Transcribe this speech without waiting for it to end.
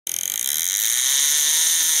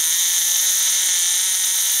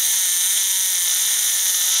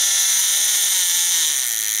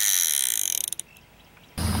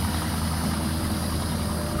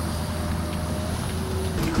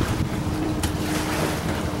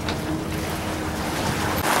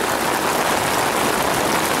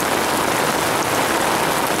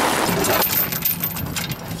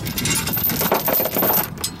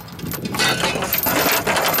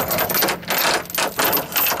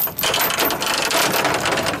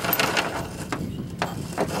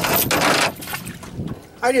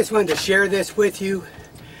I just wanted to share this with you.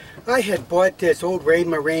 I had bought this old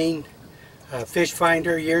Raymarine fish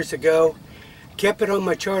finder years ago, kept it on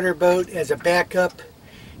my charter boat as a backup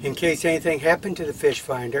in case anything happened to the fish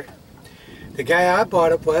finder. The guy I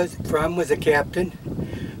bought it from was a captain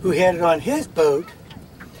who had it on his boat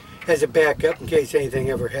as a backup in case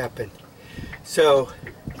anything ever happened. So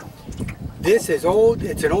this is old.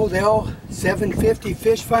 It's an old L750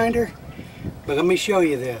 fish finder, but let me show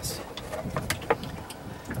you this.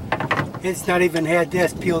 It's not even had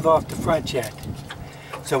this peeled off the front yet.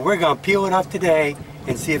 So we're going to peel it off today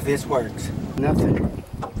and see if this works. Nothing.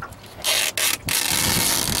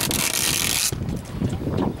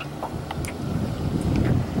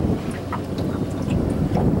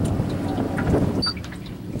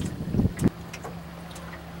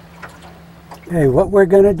 Okay, what we're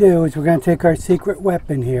going to do is we're going to take our secret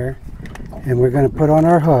weapon here and we're going to put on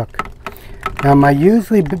our hook. Now my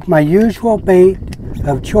usual bait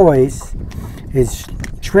of choice is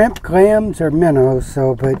shrimp, clams, or minnows.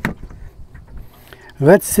 But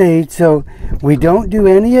let's see. So we don't do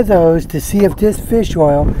any of those to see if this fish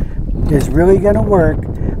oil is really going to work.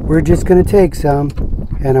 We're just going to take some,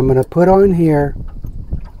 and I'm going to put on here,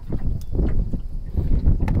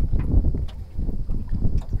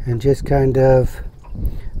 and just kind of,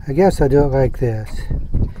 I guess I'll do it like this.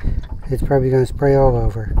 It's probably going to spray all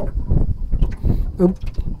over. Oop.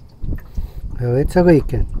 Oh, it's a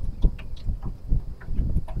leaking.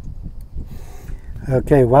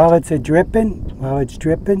 Okay, while it's dripping,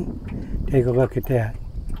 take a look at that.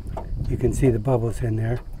 You can see the bubbles in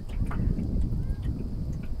there.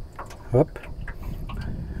 Whoop.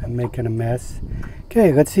 I'm making a mess.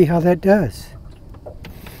 Okay, let's see how that does.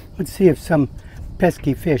 Let's see if some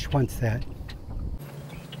pesky fish wants that.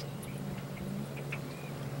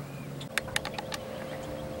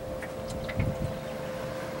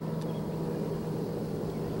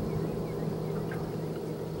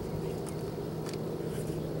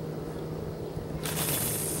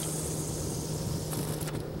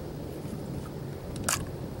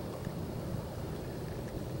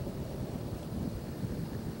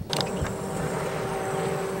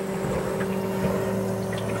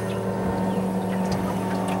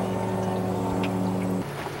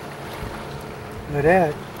 Look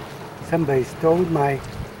at that. Somebody stole my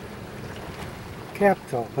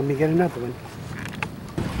capsule. Let me get another one.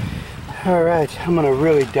 Alright, I'm going to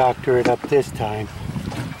really doctor it up this time.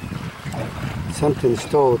 Something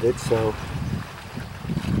stole it, so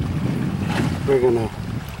I'm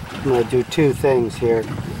going to do two things here.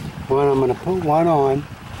 One, I'm going to put one on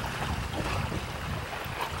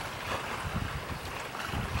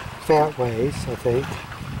fat ways, I think.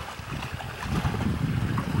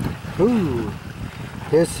 Ooh.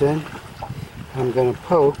 This in, I'm going to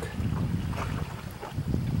poke.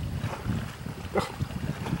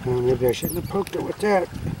 Oh, maybe I shouldn't have poked it with that.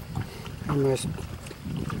 I must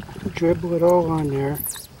dribble it all on there.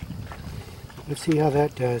 Let's see how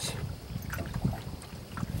that does.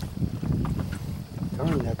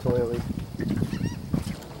 Darn, that's oily.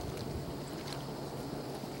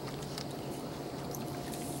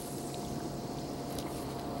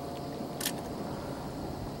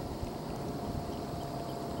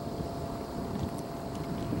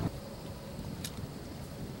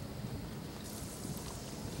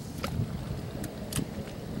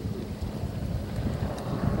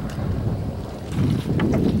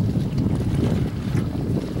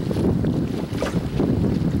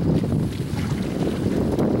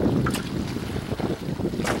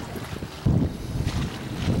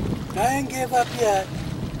 I ain't give up yet.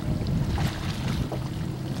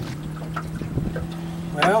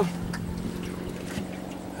 Well,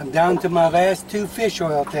 I'm down to my last 2 fish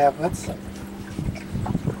oil tablets.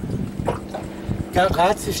 Got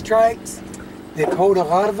lots of strikes that hold a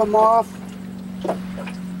lot of them off.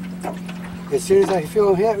 As soon as I feel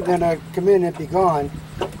them hit, then I come in and be gone.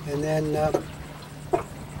 And then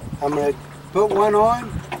I'm going to put one on.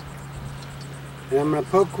 And I'm going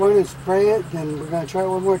to poke one and spray it, and we're going to try it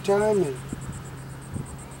one more time and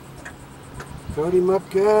coat him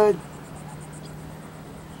up good.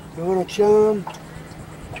 Go on a chum.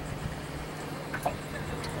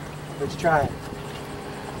 Let's try it.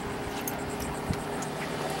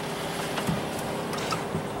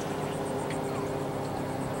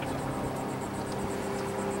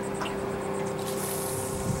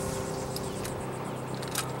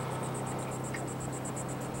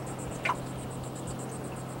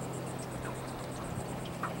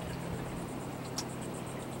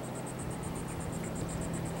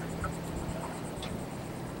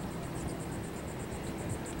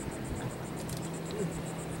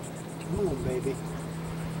 Come on, baby.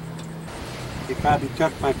 He probably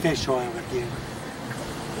took my fish oil again.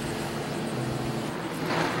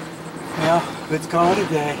 Well, let's call it a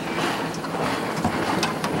day.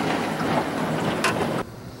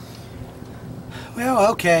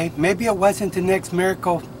 Well, okay, maybe it wasn't the next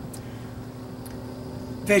miracle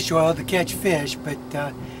fish oil to catch fish, but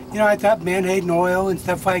you know, I thought menhaden oil and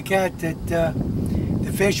stuff like that,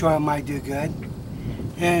 the fish oil might do good.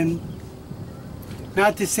 And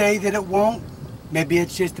not to say that it won't, maybe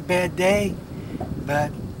it's just a bad day,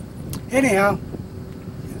 but anyhow,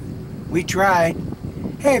 we tried.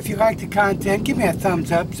 Hey, if you like the content, give me a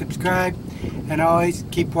thumbs up, subscribe, and always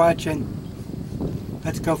keep watching.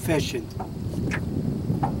 Let's go fishing.